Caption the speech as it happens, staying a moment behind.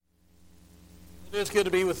is good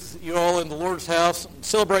to be with you all in the Lord's house,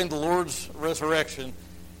 celebrating the Lord's resurrection.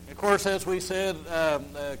 Of course, as we said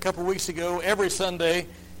a couple of weeks ago, every Sunday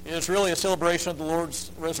is really a celebration of the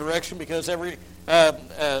Lord's resurrection because every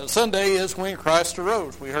Sunday is when Christ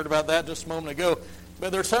arose. We heard about that just a moment ago.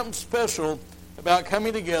 But there's something special about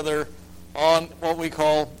coming together on what we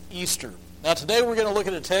call Easter. Now, today we're going to look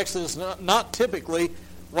at a text that is not typically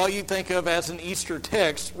what you think of as an Easter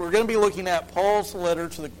text. We're going to be looking at Paul's letter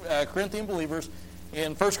to the Corinthian believers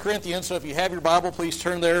in 1 Corinthians. So if you have your Bible, please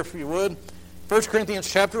turn there if you would. 1 Corinthians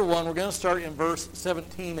chapter 1, we're going to start in verse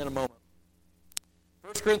 17 in a moment.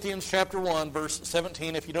 1 Corinthians chapter 1, verse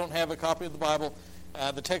 17. If you don't have a copy of the Bible,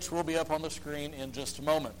 the text will be up on the screen in just a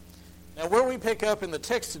moment. Now, where we pick up in the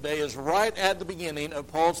text today is right at the beginning of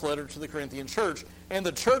Paul's letter to the Corinthian church. And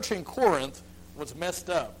the church in Corinth was messed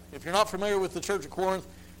up. If you're not familiar with the church of Corinth,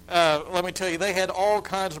 let me tell you, they had all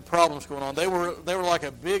kinds of problems going on. They were like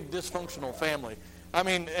a big dysfunctional family. I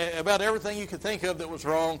mean, about everything you could think of that was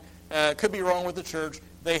wrong, could be wrong with the church,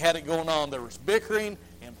 they had it going on. There was bickering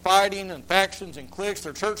and fighting and factions and cliques.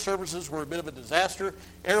 Their church services were a bit of a disaster.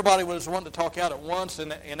 Everybody was wanting to talk out at once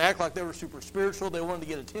and act like they were super spiritual. They wanted to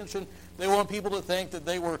get attention. They wanted people to think that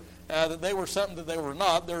they were something that they were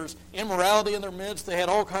not. There's immorality in their midst. They had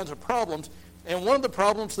all kinds of problems. And one of the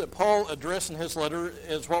problems that Paul addressed in his letter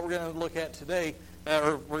is what we're going to look at today,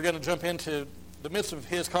 or we're going to jump into the midst of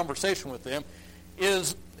his conversation with them,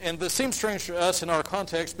 is, and this seems strange to us in our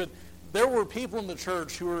context, but there were people in the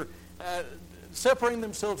church who were separating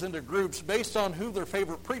themselves into groups based on who their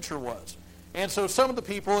favorite preacher was. And so some of the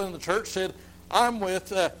people in the church said,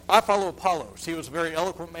 I follow Apollos. He was a very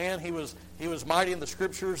eloquent man. He was mighty in the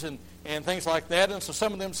scriptures and things like that. And so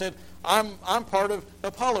some of them said, I'm part of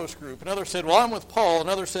Apollos group. And others said, well, I'm with Paul. And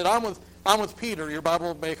others said, I'm with Peter. Your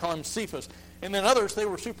Bible may call him Cephas. And then others, they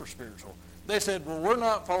were super spiritual. They said, well, we're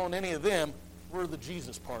not following any of them. We're the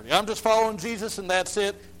Jesus party. I'm just following Jesus and that's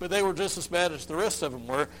it. But they were just as bad as the rest of them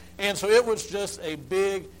were. And so it was just a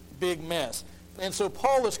big, big mess. And so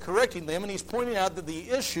Paul is correcting them, and he's pointing out that the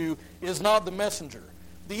issue is not the messenger.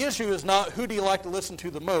 The issue is not who do you like to listen to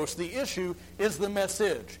the most. The issue is the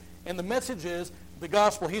message. And the message is the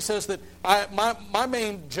gospel. He says that my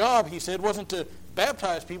main job, he said, wasn't to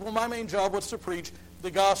baptize people. My main job was to preach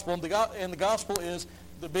the gospel. And the gospel is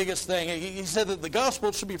the biggest thing. He said that the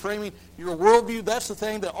gospel should be framing your worldview. That's the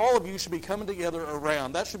thing that all of you should be coming together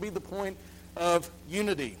around. That should be the point of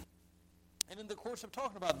unity. And in the course of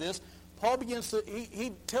talking about this, Paul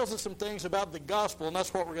he tells us some things about the gospel, and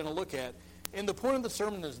that's what we're going to look at. And the point of the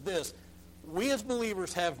sermon is this: we as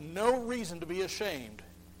believers have no reason to be ashamed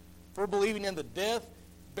for believing in the death,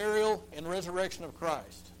 burial, and resurrection of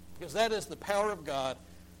Christ, because that is the power of God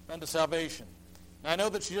unto salvation. Now, I know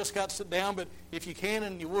that you just got to sit down, but if you can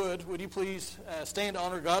and you would you please stand to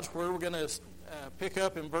honor God's word? We're going to pick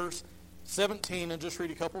up in verse 17 and just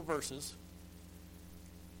read a couple verses.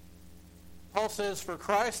 Paul says, "For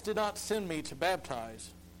Christ did not send me to baptize,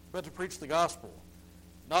 but to preach the gospel,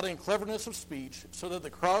 not in cleverness of speech, so that the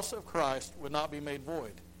cross of Christ would not be made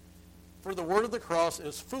void. For the word of the cross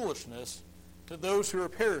is foolishness to those who are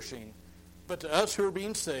perishing, but to us who are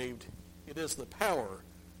being saved, it is the power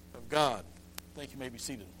of God." Thank you. May be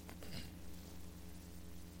seated.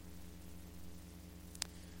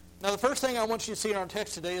 Now, the first thing I want you to see in our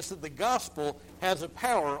text today is that the gospel has a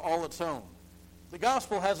power all its own. The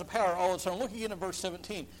gospel has a power all its own. Look again at verse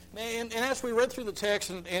 17. And as we read through the text,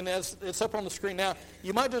 and as it's up on the screen now,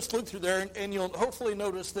 you might just look through there, and you'll hopefully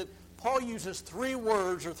notice that Paul uses three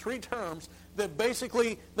words or three terms that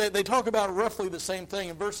basically, they talk about roughly the same thing.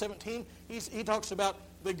 In verse 17, he talks about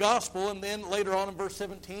the gospel, and then later on in verse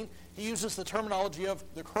 17, he uses the terminology of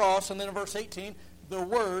the cross, and then in verse 18, the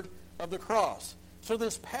word of the cross. So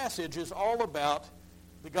this passage is all about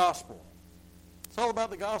the gospel. It's all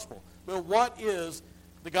about the gospel. But what is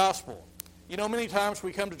the gospel? You know, many times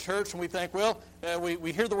we come to church and we think, well,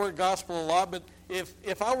 we hear the word gospel a lot, but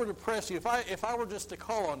if I were to press you, if I were just to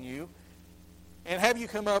call on you and have you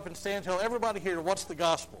come up and stand and tell everybody here what's the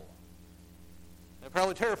gospel, that'd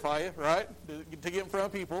probably terrify you, right, to get in front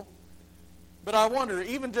of people. But I wonder,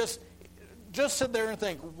 even just sit there and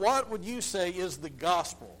think, what would you say is the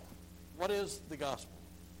gospel? What is the gospel?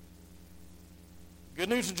 Good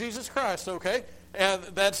news of Jesus Christ, okay. And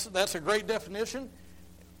that's a great definition.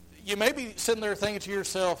 You may be sitting there thinking to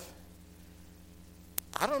yourself,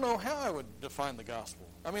 I don't know how I would define the gospel.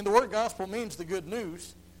 I mean, the word gospel means the good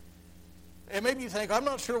news. And maybe you think, I'm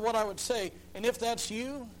not sure what I would say. And if that's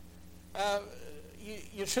you,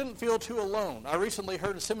 you shouldn't feel too alone. I recently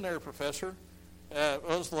heard a seminary professor, it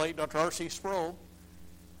was the late Dr. R.C. Sproul,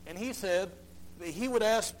 and he said that he would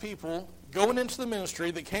ask people going into the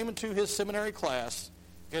ministry that came into his seminary class.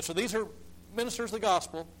 Okay, so these are ministers of the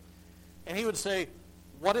gospel. And he would say,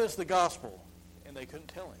 what is the gospel? And they couldn't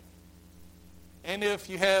tell him. And if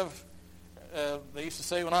you have, they used to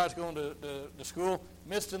say when I was going to school,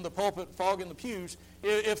 mist in the pulpit, fog in the pews.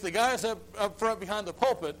 If the guys up front behind the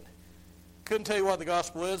pulpit couldn't tell you what the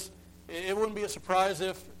gospel is, it wouldn't be a surprise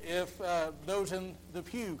if those in the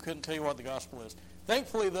pew couldn't tell you what the gospel is.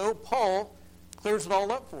 Thankfully, though, Paul clears it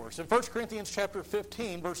all up for us. In 1 Corinthians chapter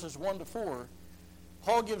 15, verses 1 to 4,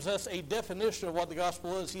 Paul gives us a definition of what the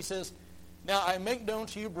gospel is. He says, now I make known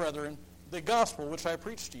to you, brethren, the gospel which I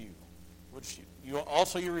preached to you, which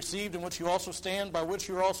you received, in which you also stand, by which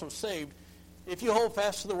you are also saved, if you hold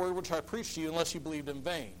fast to the word which I preached to you, unless you believed in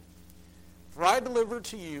vain. For I delivered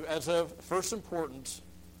to you as of first importance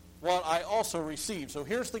what I also received. So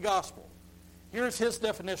here's the gospel. Here's his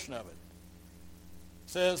definition of it. It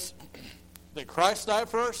says that Christ died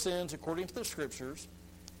for our sins according to the Scriptures,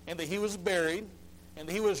 and that he was buried, and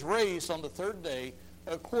that he was raised on the third day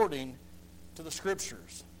according to the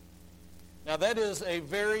Scriptures. Now that is a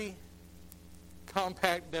very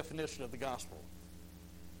compact definition of the gospel.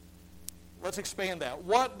 Let's expand that.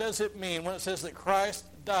 What does it mean when it says that Christ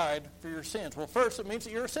died for your sins? Well, first, it means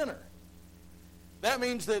that you're a sinner. That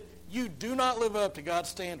means that you do not live up to God's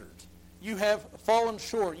standards. You have fallen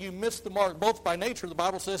short. You missed the mark, both by nature, the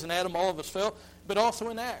Bible says in Adam all of us fell, but also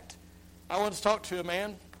in act. I once talked to a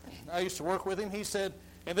man. I used to work with him. He said,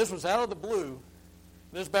 and this was out of the blue,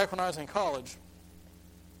 this was back when I was in college.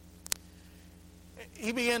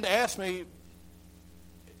 He began to ask me,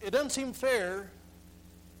 it doesn't seem fair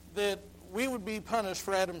that we would be punished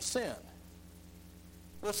for Adam's sin.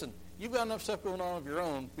 Listen, you've got enough stuff going on of your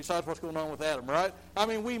own besides what's going on with Adam, right? I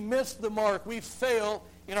mean, we missed the mark. We fail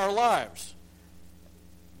in our lives.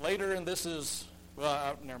 Later, and this is,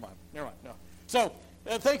 well, never mind, no. So,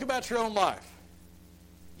 think about your own life.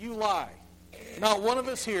 You lie. Not one of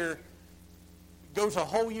us here goes a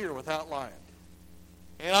whole year without lying.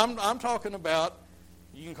 And I'm talking about,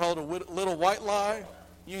 you can call it a little white lie,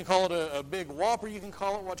 you can call it a big whopper, you can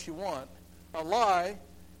call it what you want. A lie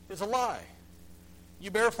is a lie.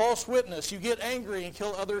 You bear false witness. You get angry and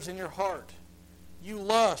kill others in your heart. You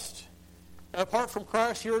lust. Apart from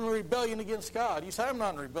Christ, you're in rebellion against God. You say, I'm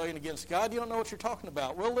not in rebellion against God. You don't know what you're talking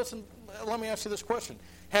about. Well, listen, let me ask you this question.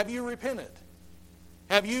 Have you repented?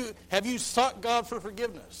 Have you sought God for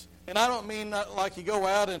forgiveness? And I don't mean not like you go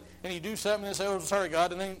out and you do something and say, oh, sorry,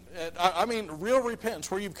 God. And then I mean real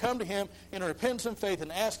repentance, where you've come to him in repentance and faith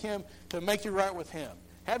and ask him to make you right with him.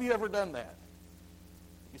 Have you ever done that?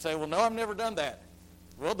 You say, well, no, I've never done that.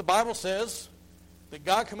 Well, the Bible says that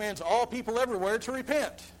God commands all people everywhere to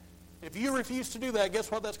repent. If you refuse to do that, guess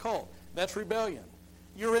what that's called? That's rebellion.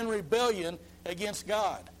 You're in rebellion against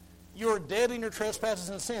God. You're dead in your trespasses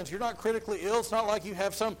and sins. You're not critically ill. It's not like you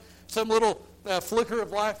have some little flicker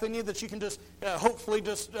of life in you that you can just hopefully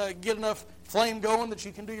just get enough flame going that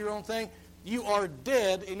you can do your own thing. You are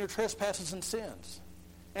dead in your trespasses and sins.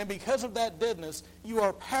 And because of that deadness, you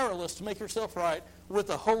are powerless to make yourself right with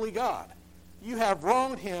the holy God. You have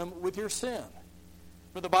wronged him with your sin.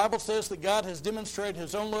 But the Bible says that God has demonstrated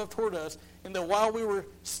his own love toward us, and that while we were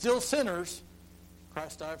still sinners,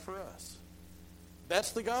 Christ died for us.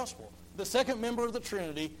 That's the gospel. The second member of the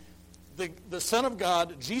Trinity, the Son of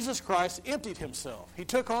God, Jesus Christ, emptied himself. He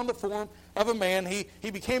took on the form of a man.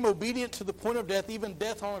 He became obedient to the point of death, even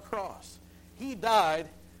death on a cross. He died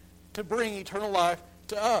to bring eternal life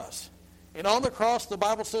to us. And on the cross, the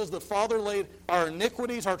Bible says the Father laid our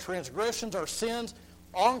iniquities, our transgressions, our sins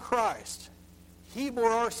on Christ. He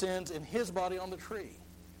bore our sins in his body on the tree.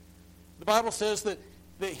 The Bible says that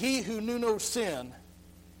he who knew no sin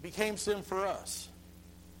became sin for us.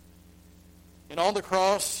 And on the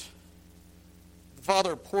cross, the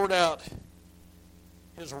Father poured out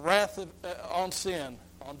his wrath on sin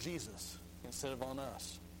on Jesus instead of on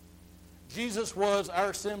us. Jesus was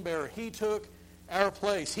our sin bearer. He took our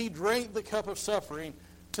place. He drank the cup of suffering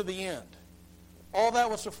to the end. All that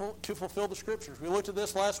was to fulfill the Scriptures. We looked at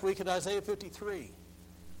this last week in Isaiah 53.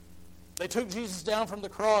 They took Jesus down from the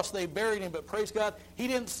cross. They buried him, but praise God, he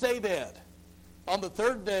didn't stay dead. On the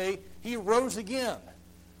third day, he rose again.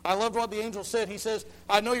 I loved what the angel said. He says,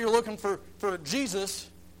 I know you're looking for Jesus.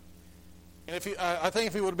 And I think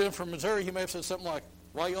if he would have been from Missouri, he may have said something like,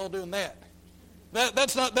 why are you all doing that? That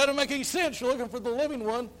doesn't make any sense. You're looking for the living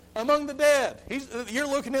one among the dead. You're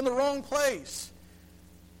looking in the wrong place.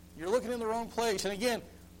 You're looking in the wrong place. And again,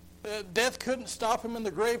 death couldn't stop him and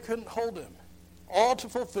the grave couldn't hold him. All to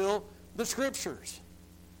fulfill the Scriptures.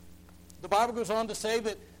 The Bible goes on to say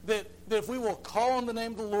that if we will call on the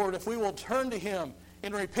name of the Lord, if we will turn to him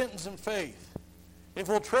in repentance and faith, If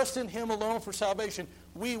we'll trust in him alone for salvation,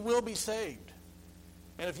 we will be saved.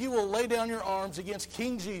 And if you will lay down your arms against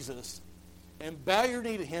King Jesus and bow your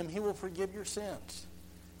knee to him, he will forgive your sins.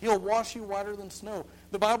 He'll wash you whiter than snow.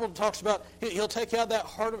 The Bible talks about he'll take out that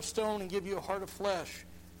heart of stone and give you a heart of flesh.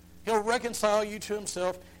 He'll reconcile you to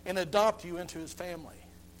himself and adopt you into his family.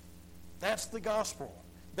 That's the gospel.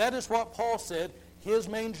 That is what Paul said his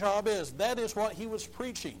main job is. That is what he was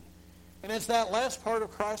preaching. And it's that last part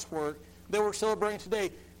of Christ's work that we're celebrating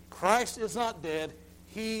today. Christ is not dead.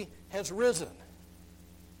 He has risen.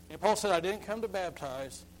 And Paul said, I didn't come to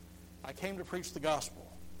baptize. I came to preach the gospel.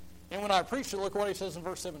 And when I preached it, look what he says in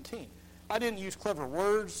verse 17. I didn't use clever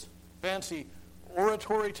words, fancy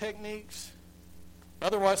oratory techniques.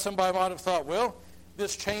 Otherwise, somebody might have thought, well,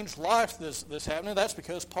 this changed life, this happening. That's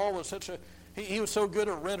because Paul was he was so good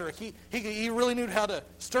at rhetoric. He really knew how to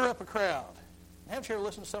stir up a crowd. Haven't you ever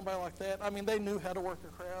listened to somebody like that? I mean, they knew how to work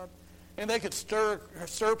a crowd. And they could stir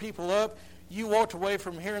people up. You walked away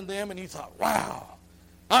from hearing them and you thought, wow,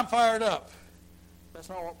 I'm fired up. That's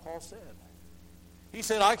not what Paul said. He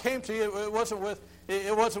said, I came to you, it wasn't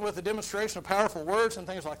with a demonstration of powerful words and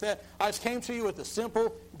things like that. I just came to you with a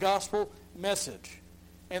simple gospel message.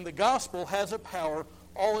 And the gospel has a power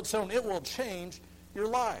all its own. It will change your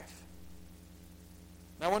life.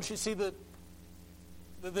 Now, once you see that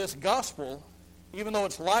this gospel, even though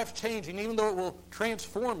it's life-changing, even though it will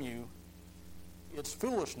transform you, it's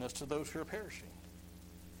foolishness to those who are perishing.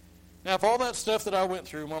 Now, if all that stuff that I went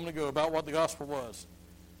through a moment ago about what the gospel was,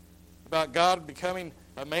 about God becoming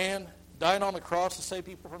a man, dying on the cross to save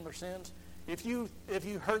people from their sins, if you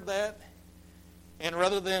heard that, and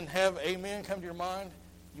rather than have amen come to your mind,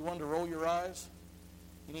 you wanted to roll your eyes,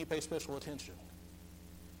 you need to pay special attention.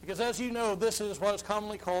 Because as you know, this is what is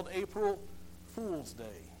commonly called April Fool's Day.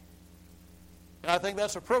 And I think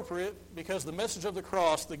that's appropriate because the message of the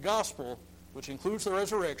cross, the gospel, which includes the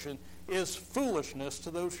resurrection, is foolishness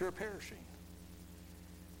to those who are perishing.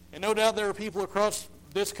 And no doubt there are people across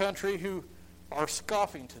this country who are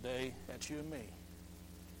scoffing today at you and me.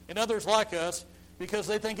 And others like us because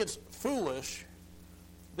they think it's foolish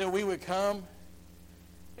that we would come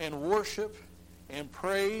and worship and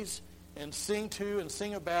praise and sing to and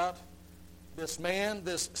sing about this man,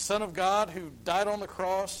 this Son of God who died on the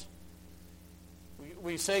cross.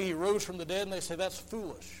 We say he rose from the dead, and they say that's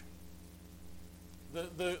foolish.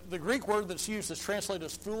 The Greek word that's used that's translated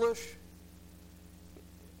as foolish,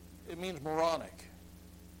 it means moronic.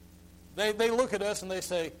 They look at us and they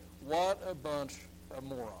say, what a bunch of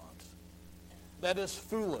morons. That is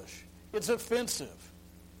foolish. It's offensive.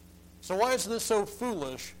 So why is this so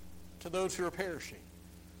foolish to those who are perishing?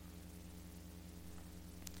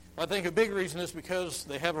 I think a big reason is because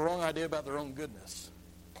they have a wrong idea about their own goodness.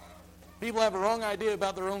 People have a wrong idea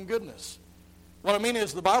about their own goodness. What I mean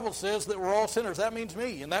is the Bible says that we're all sinners. That means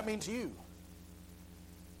me, and that means you.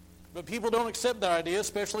 But people don't accept that idea,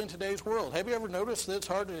 especially in today's world. Have you ever noticed that it's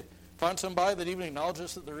hard to find somebody that even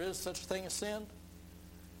acknowledges that there is such a thing as sin?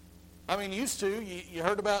 I mean, used to, you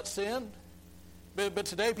heard about sin, but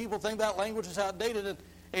today people think that language is outdated,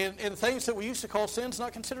 and things that we used to call sin is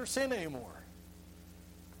not considered sin anymore.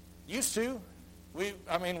 Used to, we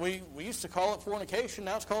used to call it fornication,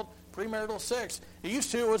 now it's called premarital sex.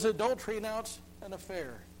 Used to it was adultery, now it's an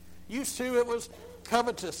affair. Used to it was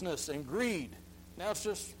covetousness and greed, now it's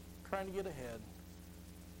just trying to get ahead.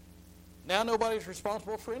 Now nobody's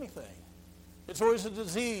responsible for anything. It's always a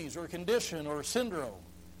disease or a condition or a syndrome.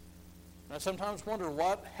 And I sometimes wonder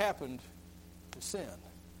what happened to sin.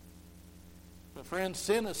 But friends,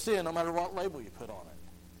 sin is sin no matter what label you put on it.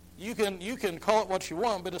 You can call it what you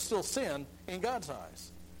want, but it's still sin in God's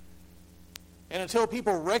eyes. And until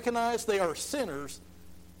people recognize they are sinners,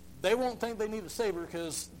 they won't think they need a Savior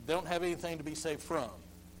because they don't have anything to be saved from,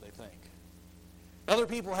 they think. Other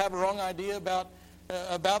people have a wrong idea about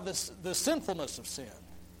the sinfulness of sin.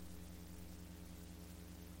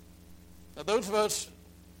 Now, those of us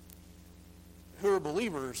who are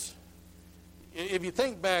believers, if you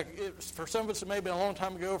think back, for some of us it may have been a long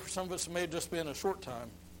time ago, for some of us it may have just been a short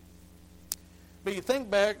time. But you think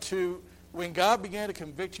back to when God began to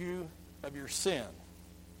convict you of your sin.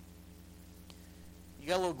 You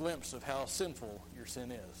got a little glimpse of how sinful your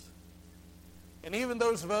sin is. And even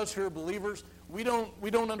those of us who are believers, we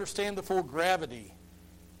don't understand the full gravity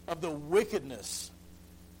of the wickedness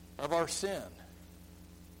of our sin.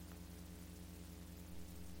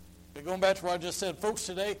 But going back to what I just said, folks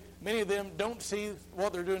today, many of them don't see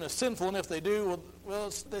what they're doing as sinful, and if they do,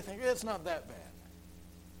 they think it's not that bad.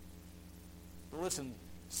 But listen,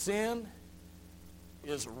 sin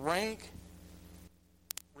is rank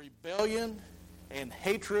rebellion and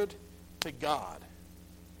hatred to God.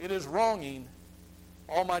 It is wronging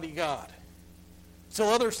Almighty God. Still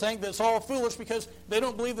others think that it's all foolish because they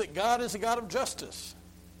don't believe that God is a God of justice.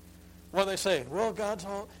 What do they say? Well,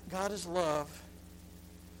 God is love.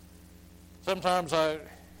 Sometimes I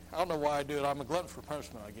don't know why I do it. I'm a glutton for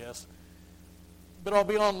punishment, I guess. But I'll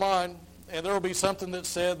be online, and there will be something that's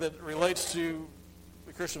said that relates to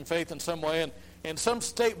the Christian faith in some way, and some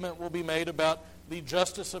statement will be made about the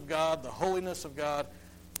justice of God, the holiness of God,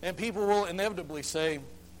 and people will inevitably say,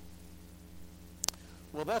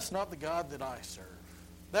 well, that's not the God that I serve.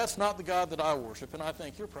 That's not the God that I worship. And I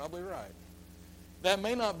think you're probably right. That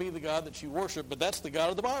may not be the God that you worship, but that's the God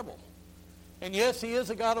of the Bible. And yes, he is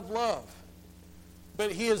a God of love.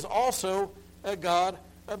 But he is also a God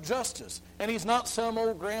of justice. And he's not some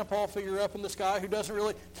old grandpa figure up in the sky who doesn't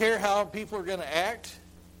really care how people are going to act.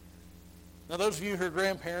 Now, those of you who are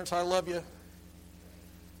grandparents, I love you.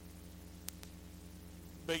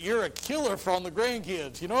 But you're a killer from the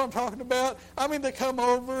grandkids. You know what I'm talking about? I mean, they come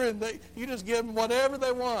over and you just give them whatever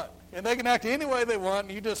they want. And they can act any way they want.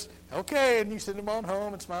 And you just, okay, and you send them on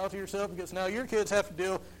home and smile to yourself because now your kids have to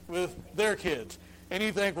deal with their kids. And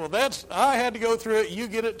you think, well, I had to go through it. You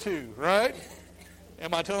get it too, right?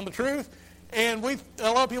 Am I telling the truth? And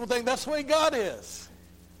a lot of people think that's the way God is.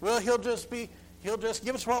 Well, he'll just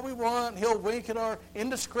give us what we want. He'll wink at our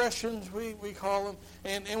indiscretions, we call them.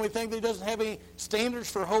 And we think that he doesn't have any standards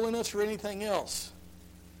for holiness or anything else.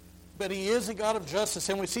 But he is a God of justice,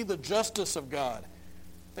 and we see the justice of God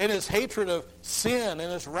and his hatred of sin and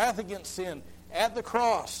his wrath against sin at the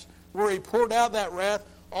cross, where he poured out that wrath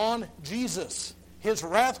on Jesus. His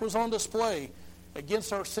wrath was on display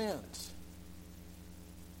against our sins.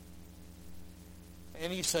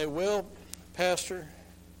 And you say, well, Pastor,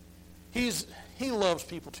 he loves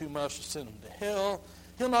people too much to send them to hell.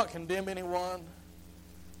 He'll not condemn anyone.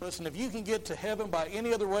 Listen, if you can get to heaven by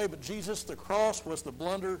any other way but Jesus, the cross was the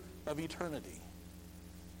blunder of eternity.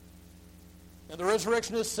 And the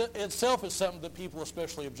resurrection itself is something that people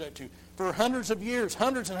especially object to. For hundreds of years,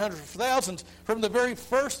 hundreds and hundreds of thousands, from the very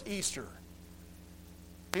first Easter,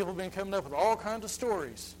 people have been coming up with all kinds of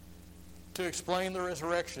stories to explain the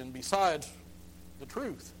resurrection besides the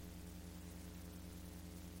truth.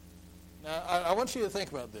 Now, I want you to think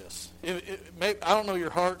about this. I don't know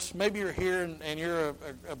your hearts. Maybe you're here and you're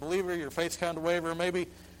a believer, your faith's kind of waver. Maybe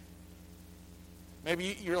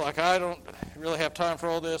you're like, I don't really have time for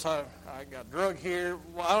all this. I got drug here.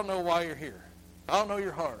 Well, I don't know why you're here. I don't know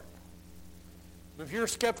your heart. But if you're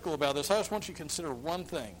skeptical about this, I just want you to consider one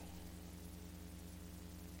thing.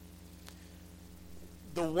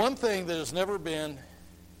 The one thing that has never been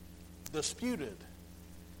disputed,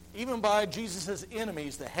 even by Jesus'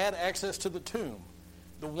 enemies that had access to the tomb,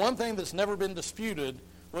 the one thing that's never been disputed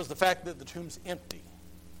was the fact that the tomb's empty.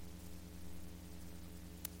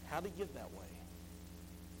 How did it get that way?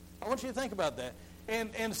 I want you to think about that.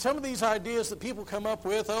 And some of these ideas that people come up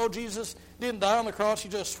with, oh, Jesus didn't die on the cross, he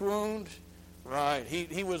just swooned. Right.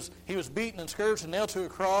 He was beaten and scourged and nailed to a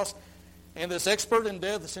cross. And this expert in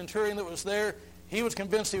death, the centurion that was there, he was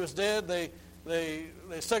convinced he was dead. They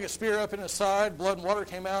stuck a spear up in his side. Blood and water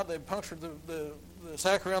came out. They punctured the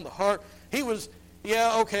sack around the heart. He was,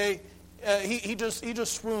 yeah, okay. He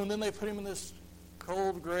just swooned. Then they put him in this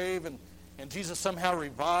cold grave, and Jesus somehow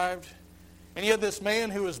revived. And you had this man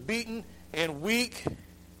who was beaten and weak,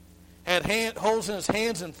 had holes in his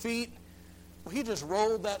hands and feet. Well, he just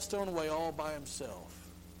rolled that stone away all by himself.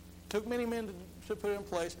 Took many men to put it in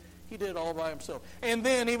place. He did it all by himself. And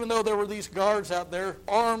then, even though there were these guards out there,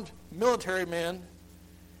 armed military men,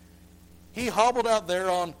 he hobbled out there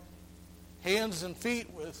on hands and feet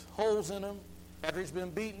with holes in them after he's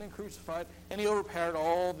been beaten and crucified, and he overpowered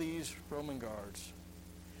all these Roman guards.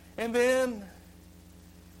 And then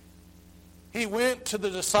he went to the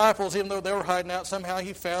disciples, even though they were hiding out. Somehow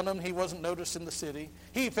he found them. He wasn't noticed in the city.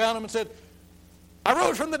 He found them and said, I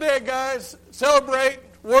rose from the dead, guys. Celebrate.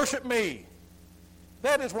 Worship me.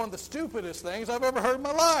 That is one of the stupidest things I've ever heard in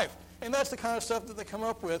my life. And that's the kind of stuff that they come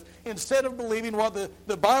up with. Instead of believing what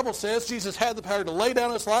the Bible says, Jesus had the power to lay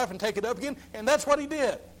down his life and take it up again, and that's what he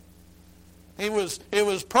did. It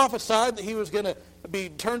was prophesied that he was going to be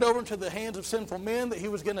turned over into the hands of sinful men, that he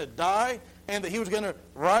was going to die, and that he was going to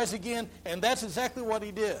rise again, and that's exactly what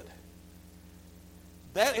he did.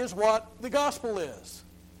 That is what the gospel is.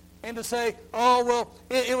 And to say, oh, well,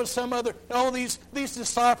 it was some other, these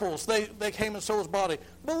disciples, they came and stole his body.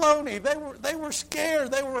 Baloney. They were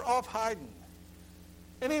scared. They were off hiding.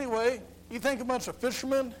 And anyway, you think a bunch of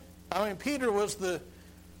fishermen. I mean, Peter was the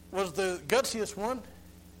gutsiest one.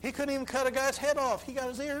 He couldn't even cut a guy's head off. He got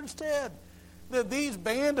his ear instead. These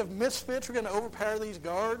band of misfits were going to overpower these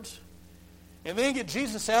guards. And then get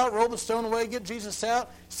Jesus out, roll the stone away, get Jesus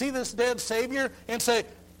out, see this dead Savior, and say,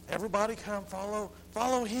 everybody come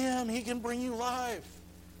follow him. He can bring you life.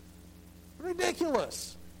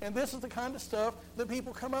 Ridiculous. And this is the kind of stuff that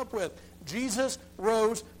people come up with. Jesus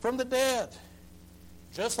rose from the dead,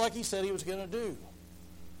 just like he said he was going to do.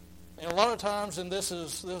 And a lot of times, and this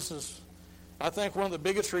is, I think, one of the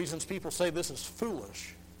biggest reasons people say this is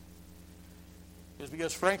foolish, is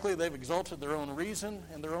because, frankly, they've exalted their own reason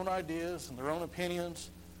and their own ideas and their own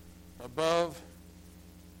opinions above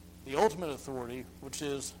the ultimate authority, which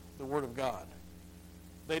is the Word of God.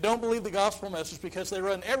 They don't believe the gospel message because they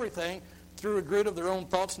run everything through a grid of their own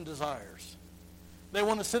thoughts and desires. They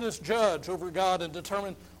want to sit as judge over God and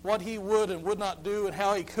determine what he would and would not do and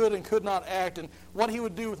how he could and could not act and what he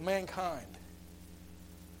would do with mankind.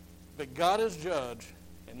 But God is judge,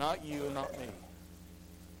 and not you and not me.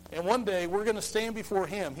 And one day we're going to stand before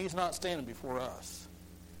him. He's not standing before us.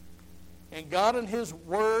 And God and his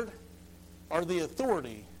word are the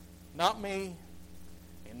authority, not me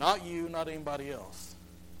and not you, not anybody else.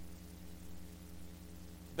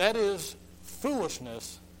 That is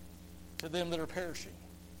foolishness to them that are perishing.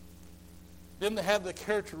 Them that have the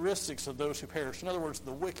characteristics of those who perish. In other words,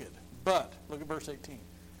 the wicked. But, look at verse 18.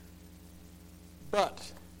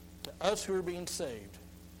 But, to us who are being saved,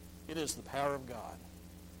 it is the power of God.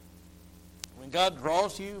 When God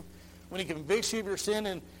draws you, when he convicts you of your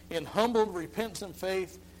sin in humble repentance and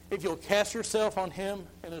faith, if you'll cast yourself on him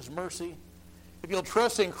and his mercy, if you'll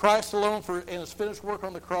trust in Christ alone and his finished work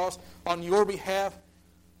on the cross on your behalf,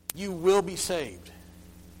 you will be saved.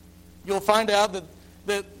 You'll find out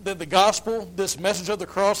that the gospel, this message of the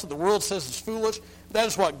cross that the world says is foolish, that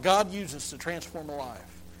is what God uses to transform a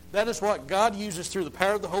life. That is what God uses through the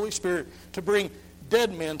power of the Holy Spirit to bring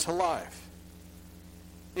dead men to life.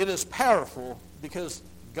 It is powerful because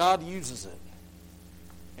God uses it.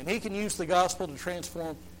 And he can use the gospel to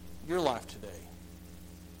transform your life today.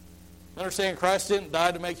 Understand, Christ didn't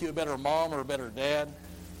die to make you a better mom or a better dad.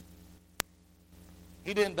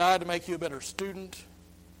 He didn't die to make you a better student,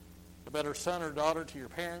 a better son or daughter to your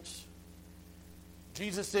parents.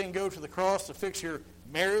 Jesus didn't go to the cross to fix your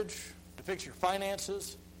marriage, to fix your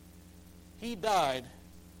finances. He died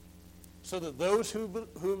so that those who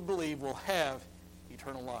believe will have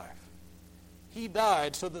eternal life. He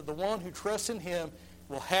died so that the one who trusts in him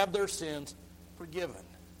will have their sins forgiven.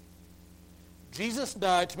 Jesus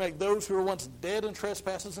died to make those who were once dead in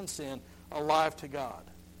trespasses and sin alive to God.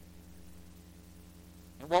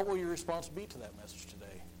 And what will your response be to that message today?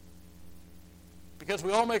 Because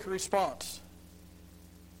we all make a response.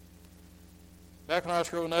 Back when I was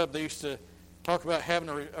growing up, they used to talk about having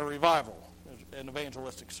a revival, an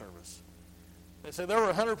evangelistic service. They said there were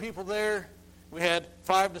 100 people there. We had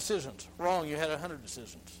 5 decisions. Wrong, you had 100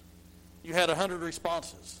 decisions. You had 100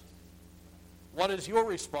 responses. What is your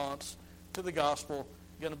response to the gospel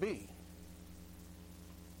going to be?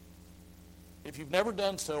 If you've never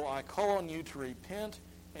done so, I call on you to repent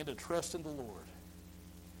and to trust in the Lord.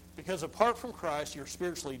 Because apart from Christ, you're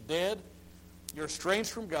spiritually dead, you're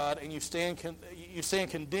estranged from God, and you stand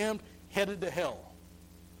condemned, headed to hell.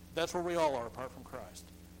 That's where we all are apart from Christ.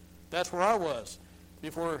 That's where I was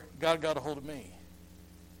before God got a hold of me.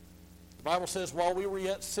 The Bible says, while we were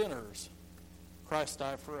yet sinners, Christ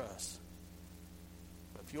died for us.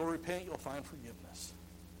 But if you'll repent, you'll find forgiveness.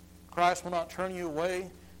 Christ will not turn you away.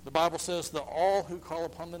 The Bible says that all who call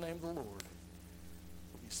upon the name of the Lord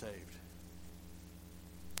will be saved.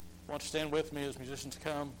 I want you to stand with me as musicians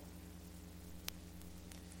come.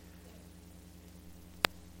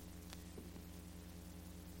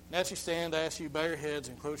 And as you stand, I ask you to bow your heads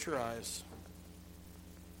and close your eyes.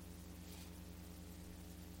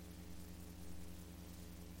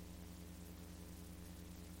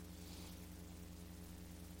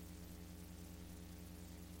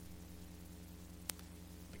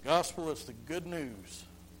 The gospel is the good news.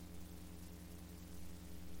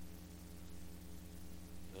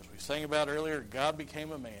 As we sang about earlier, God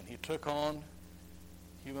became a man. He took on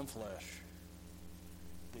human flesh.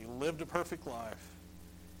 He lived a perfect life.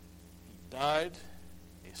 He died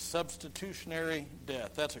a substitutionary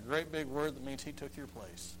death. That's a great big word that means he took your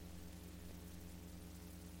place.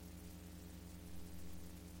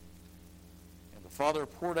 And the Father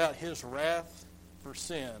poured out his wrath for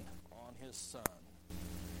sin on his Son.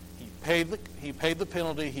 He paid the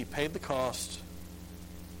penalty. He paid the cost.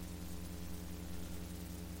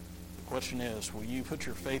 The question is, will you put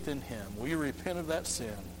your faith in him? Will you repent of that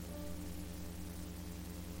sin?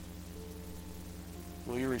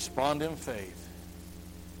 Will you respond in faith?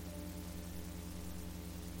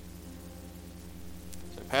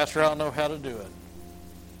 Say, Pastor, I don't know how to do it.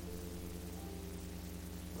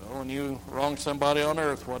 Well, when you wrong somebody on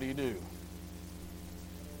earth, what do?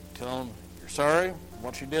 Tell them you're sorry,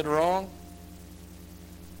 what you did wrong,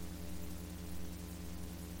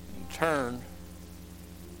 and turn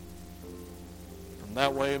from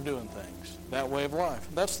that way of doing things, that way of life.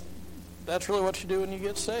 That's really what you do when you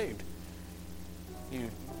get saved.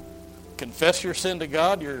 You confess your sin to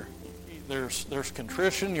God. There's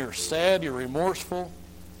contrition. You're sad. You're remorseful.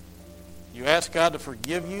 You ask God to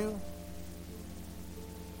forgive you.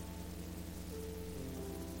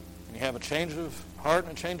 And you have a change of heart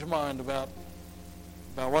and a change of mind about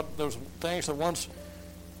what those things that once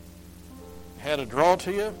had a draw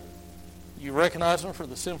to you. You recognize them for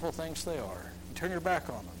the sinful things they are. You turn your back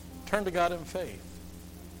on them. Turn to God in faith.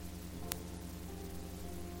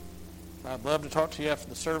 I'd love to talk to you after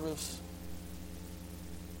the service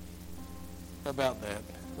about that.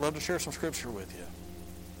 I'd love to share some scripture with you.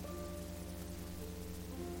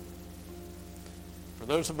 For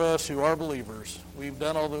those of us who are believers, we've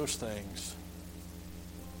done all those things.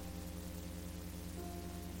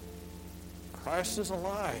 Christ is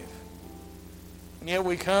alive. And yet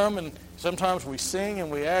we come and sometimes we sing and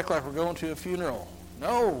we act like we're going to a funeral.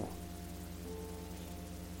 No.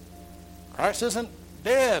 Christ isn't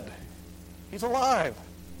dead. He's alive.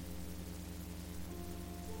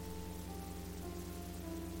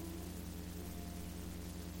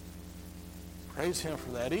 Praise him for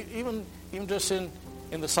that. Even just in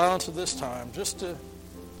the silence of this time, just to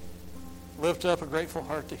lift up a grateful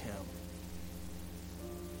heart to him.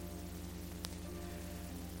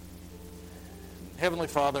 Heavenly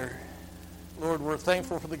Father, Lord, we're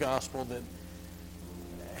thankful for the gospel that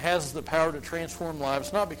has the power to transform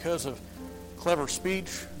lives, not because of clever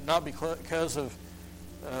speech, not because of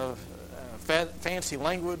fancy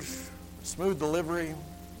language, smooth delivery,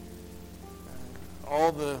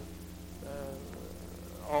 all the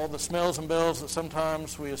smells and bells that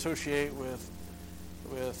sometimes we associate with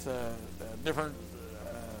different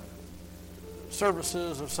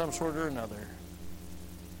services of some sort or another.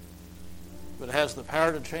 But it has the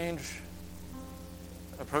power to change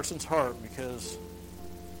a person's heart because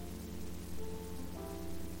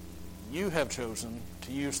you have chosen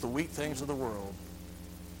to use the weak things of the world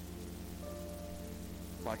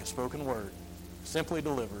like a spoken word, simply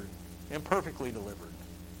delivered, imperfectly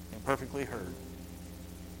heard.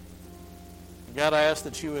 God, I ask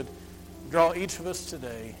that you would draw each of us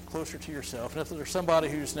today closer to yourself. And if there's somebody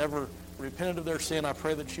who's never repented of their sin, I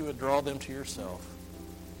pray that you would draw them to yourself.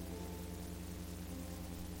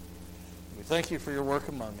 We thank you for your work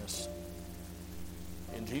among us.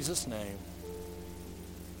 In Jesus' name,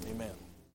 amen.